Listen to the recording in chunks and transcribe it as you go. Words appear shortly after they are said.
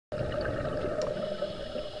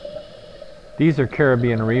These are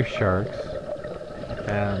Caribbean reef sharks,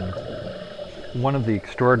 and one of the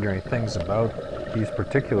extraordinary things about these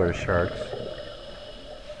particular sharks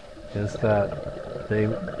is that they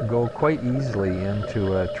go quite easily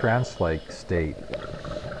into a trance-like state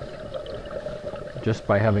just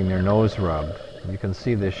by having their nose rubbed. You can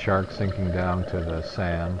see this shark sinking down to the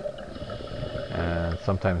sand, and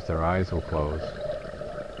sometimes their eyes will close.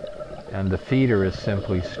 And the feeder is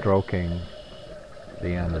simply stroking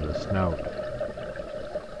the end of the snout.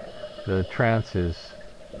 The trance is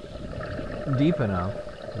deep enough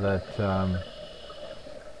that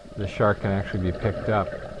the shark can actually be picked up.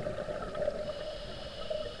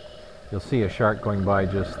 You'll see a shark going by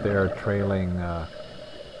just there, trailing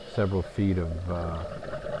several feet of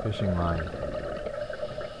fishing line.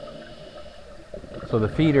 So the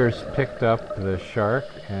feeder's picked up the shark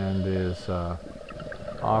and is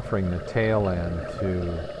offering the tail end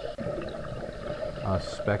to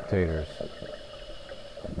us spectators.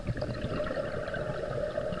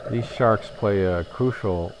 These sharks play a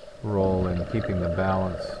crucial role in keeping the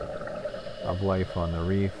balance of life on the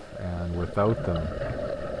reef, and without them,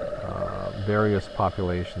 various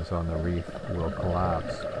populations on the reef will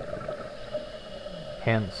collapse.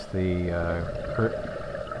 Hence the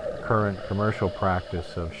current commercial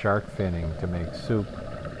practice of shark finning to make soup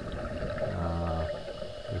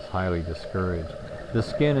is highly discouraged. The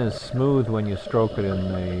skin is smooth when you stroke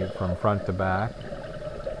it from front to back,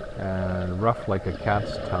 and rough like a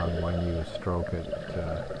cat's tongue when you stroke it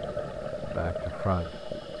back to front.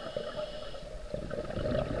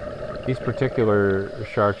 These particular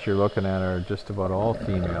sharks you're looking at are just about all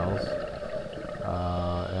females,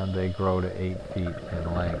 and they grow to 8 feet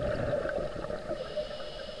in length.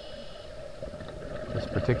 This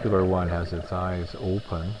particular one has its eyes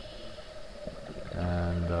open,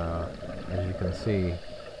 and as you can see,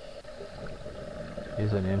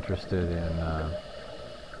 isn't interested in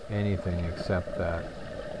anything except that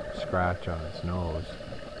scratch on its nose.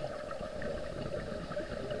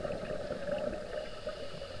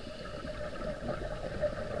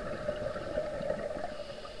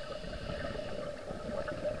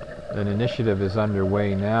 An initiative is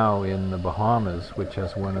underway now in the Bahamas, which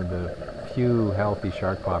has one of the few healthy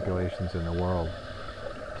shark populations in the world,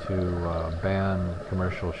 to ban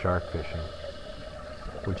commercial shark fishing,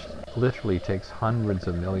 which literally takes hundreds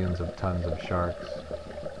of millions of tons of sharks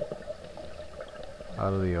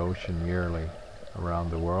out of the ocean yearly around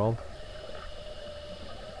the world,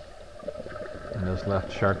 and has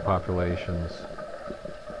left shark populations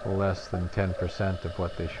less than 10% of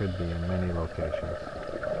what they should be in many locations.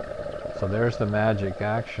 So there's the magic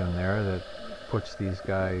action there that puts these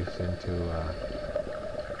guys into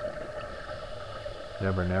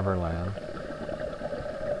Never Never Land.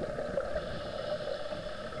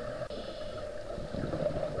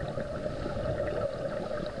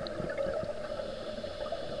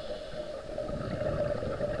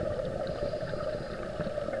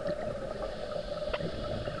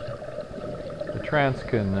 The Trance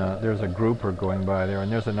can, there's a grouper going by there,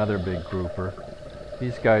 and there's another big grouper.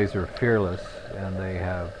 These guys are fearless, and they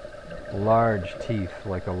have large teeth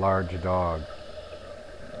like a large dog,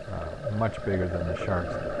 much bigger than the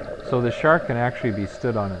sharks. So the shark can actually be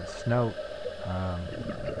stood on its snout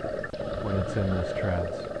when it's in this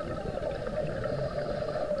trance.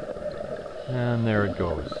 And there it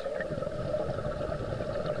goes.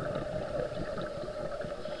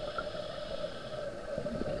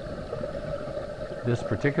 This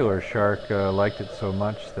particular shark liked it so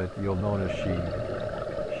much that you'll notice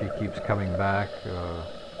she keeps coming back,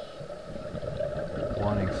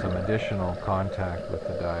 wanting some additional contact with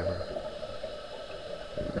the diver.